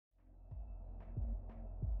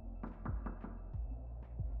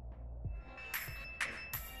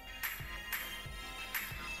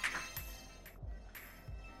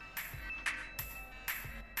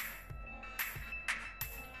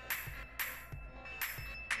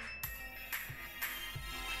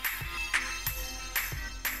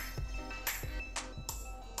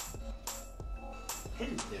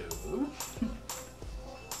No.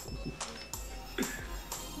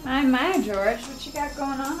 My, George, what you got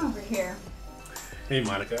going on over here? Hey,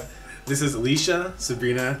 Monica. This is Alicia,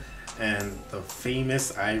 Sabrina, and the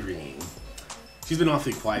famous Irene. She's been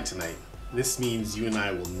awfully quiet tonight. This means you and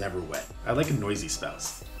I will never wed. I like a noisy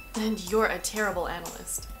spouse. And you're a terrible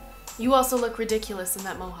analyst. You also look ridiculous in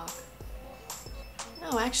that mohawk.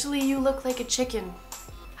 No, actually, you look like a chicken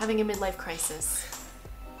having a midlife crisis.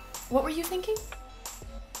 What were you thinking?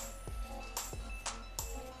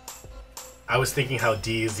 I was thinking how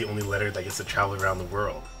D is the only letter that gets to travel around the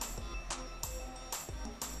world.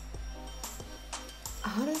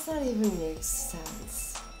 How does that even make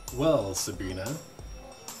sense? Well, Sabrina,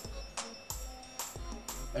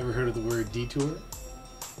 ever heard of the word detour?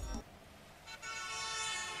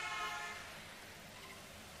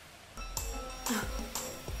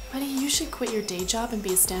 Buddy, you should quit your day job and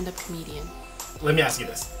be a stand-up comedian. Let me ask you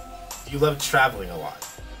this. Do you love traveling a lot?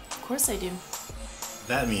 Of course I do.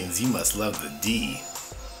 That means you must love the D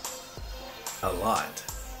a lot.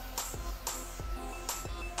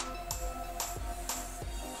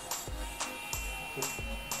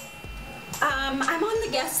 I'm on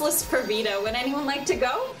the guest list for Vito. Would anyone like to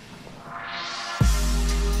go?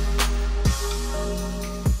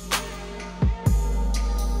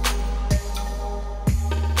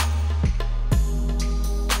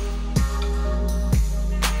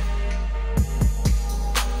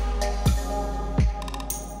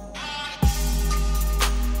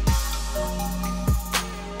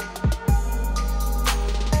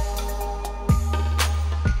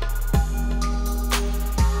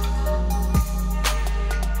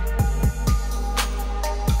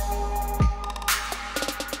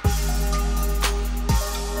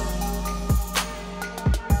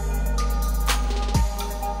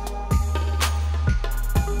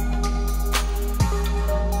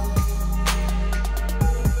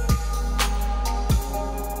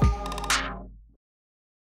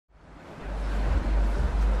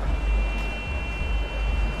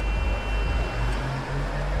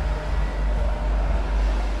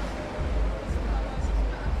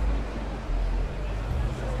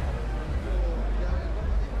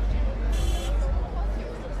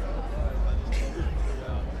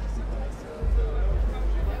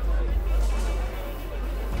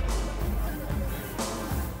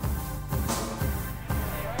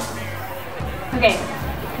 Okay,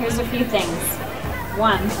 here's a few things.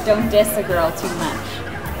 1, don't diss a girl too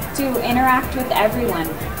much. 2, interact with everyone.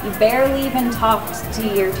 You barely even talked to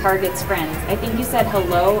your target's friends. I think you said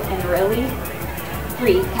hello and really.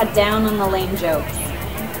 3, cut down on the lame jokes.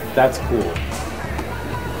 That's cool.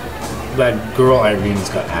 That girl Irene's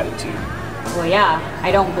got attitude. Well, yeah,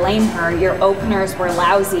 I don't blame her. Your openers were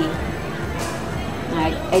lousy.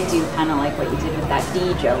 I do kind of like what you did with that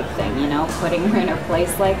D joke thing, you know, putting her in her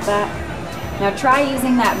place like that. Now try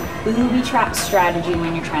using that booby trap strategy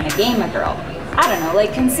when you're trying to game a girl. I don't know,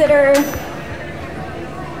 like consider...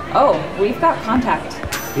 Oh, we've got contact.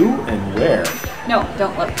 Who and where? No,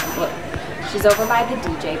 don't look, don't look. She's over by the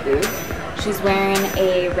DJ booth. She's wearing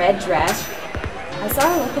a red dress. I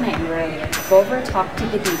saw her looking at you earlier. Go over, talk to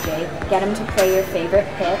the DJ, get him to play your favorite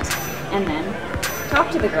hit, and then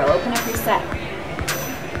talk to the girl, open up your set.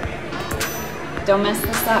 Don't mess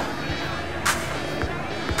this up.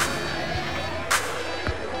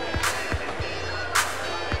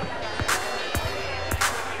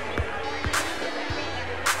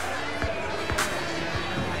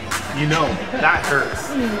 You know, that hurts.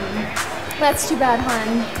 That's too bad,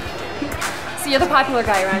 hon. So you're the popular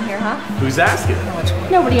guy around here, huh? Who's asking?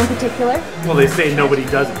 Nobody in particular. Well, they say nobody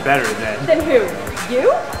does it better than... Then who?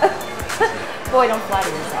 You? Boy, don't flatter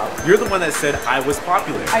yourself. You're the one that said I was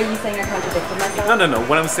popular. Are you saying I contradicted myself? No.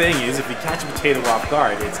 What I'm saying is, if we catch a potato off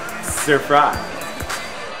guard, it's surprise.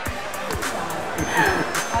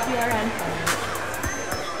 Popular and funny.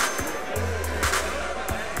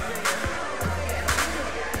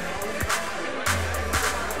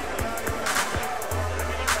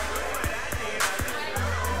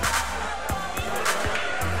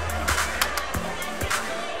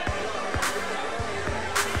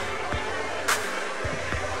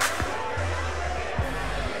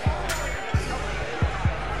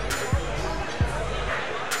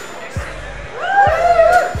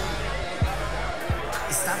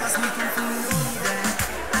 Estabas muy confundido.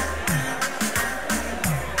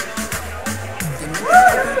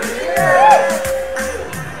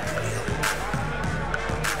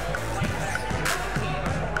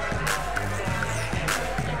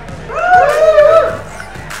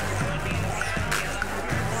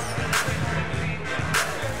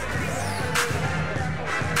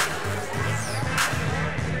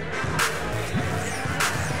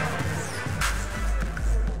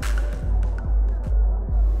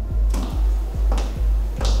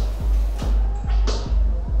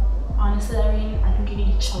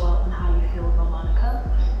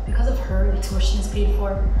 her, the tuition is paid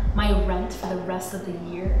for, my rent for the rest of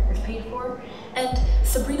the year is paid for, and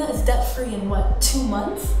Sabrina is debt-free in what, 2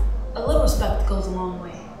 months? A little respect goes a long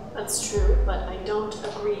way. That's true, but I don't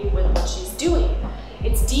agree with what she's doing.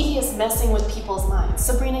 It's devious messing with people's minds.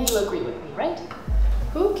 Sabrina, you agree with me, right?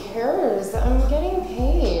 Who cares? I'm getting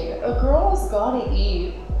paid. A girl's gotta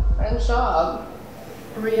eat and shop.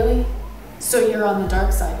 Really? So you're on the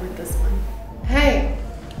dark side with this one? Hey,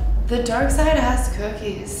 the dark side has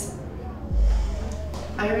cookies.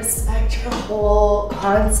 I respect your whole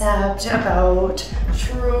concept about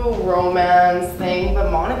true romance thing,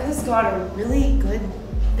 but Monica's got a really good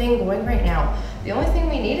thing going right now. The only thing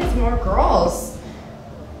we need is more girls.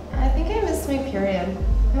 I think I missed my period.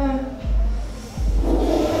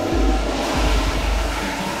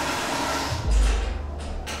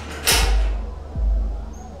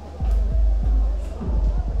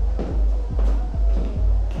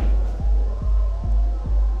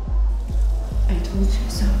 I told you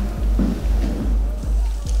so.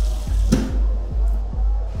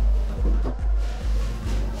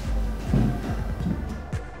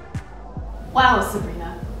 Wow,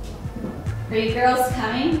 Sabrina. Are you girls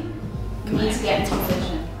coming? We need to get into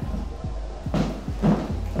position.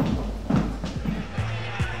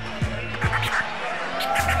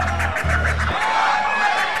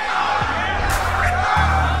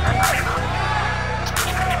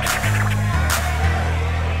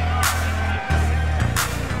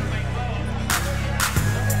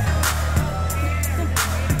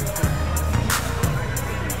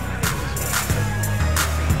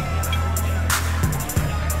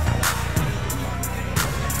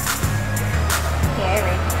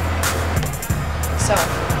 So,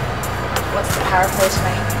 what's the power play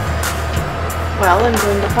tonight? Well, I'm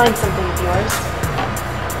going to find something of yours.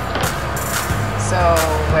 So,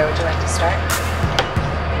 where would you like to start?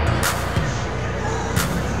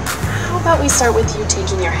 How about we start with you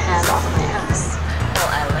taking your hand off my ass? Well,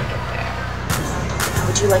 I like it there. How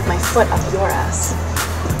would you like my foot up your ass?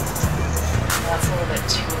 That's a little bit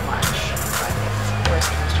too much, but if worse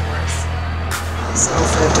comes to worse. So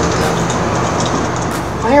for a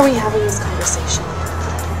why are we having this conversation?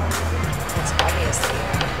 It's obviously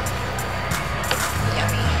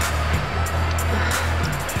yummy.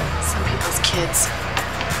 Some people's kids.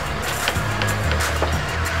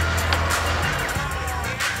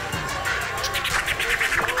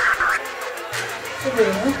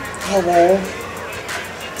 Sabrina. Hey there.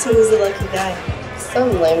 So who's the lucky guy?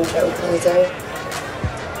 Some lame joke loser.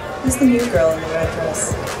 Who's the new girl in the red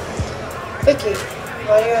dress? Vicky,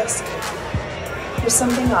 why do you ask? There's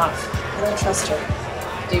something off. I don't trust her.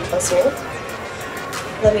 Do you trust me?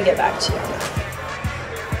 Let me get back to you on that.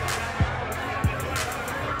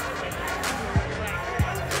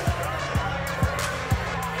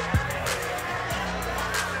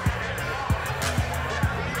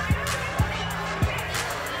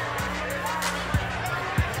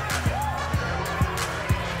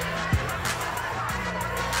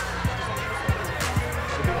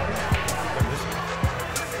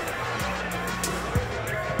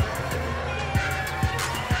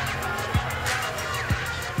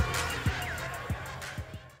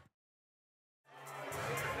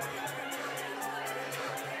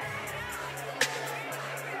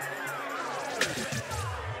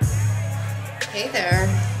 Hey there.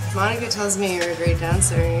 Monica tells me you're a great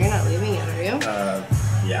dancer. You're not leaving yet, are you?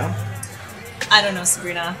 Yeah? I don't know,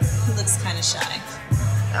 Sabrina. He looks kind of shy.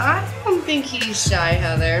 I don't think he's shy,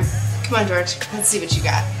 Heather. Come on, George. Let's see what you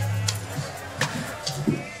got.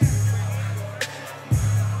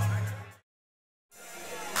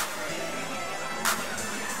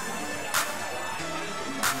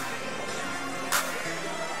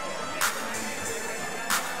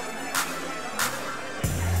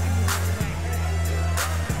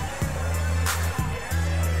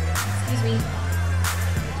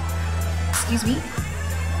 Excuse me?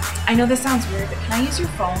 I know this sounds weird, but can I use your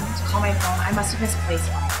phone to call my phone? I must have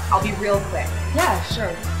misplaced one. I'll be real quick. Yeah,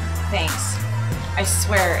 sure. Thanks. I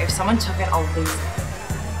swear, if someone took it, I'll lose it.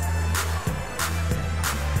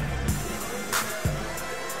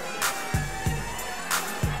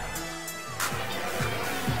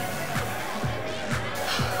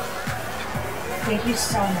 Thank you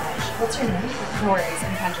so much. What's your name? No worries,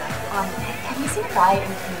 I'm Kendra. Have you seen a guy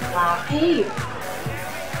in Blaq?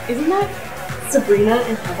 Hey! Isn't that Sabrina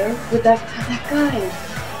and Heather with that guy?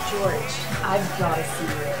 George, I've gotta see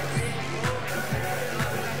you.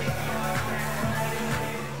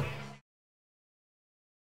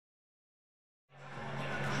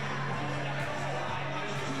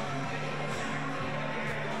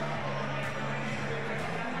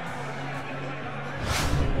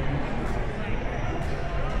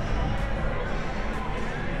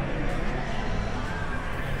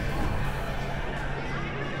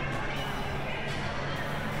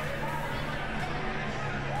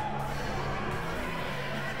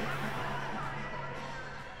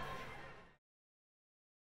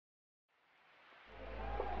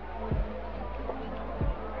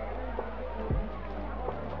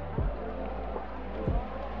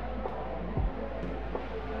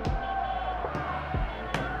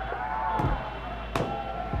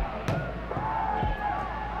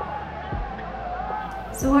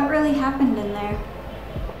 So what really happened in there?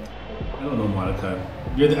 I don't know, Monica.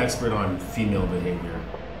 You're the expert on female behavior.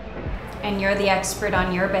 And you're the expert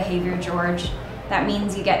on your behavior, George. That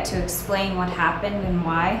means you get to explain what happened and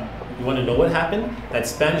why. You want to know what happened? That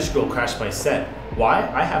Spanish girl crashed my set. Why?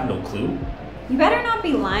 I have no clue. You better not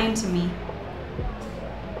be lying to me.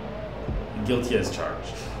 Guilty as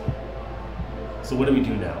charged. So what do we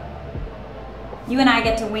do now? You and I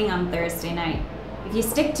get to wing on Thursday night. If you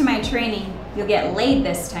stick to my training, you'll get laid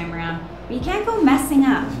this time around. But you can't go messing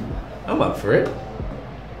up. I'm up for it.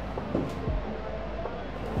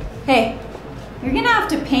 Hey, you're gonna have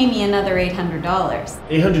to pay me another $800.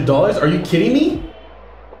 $800? Are you kidding me?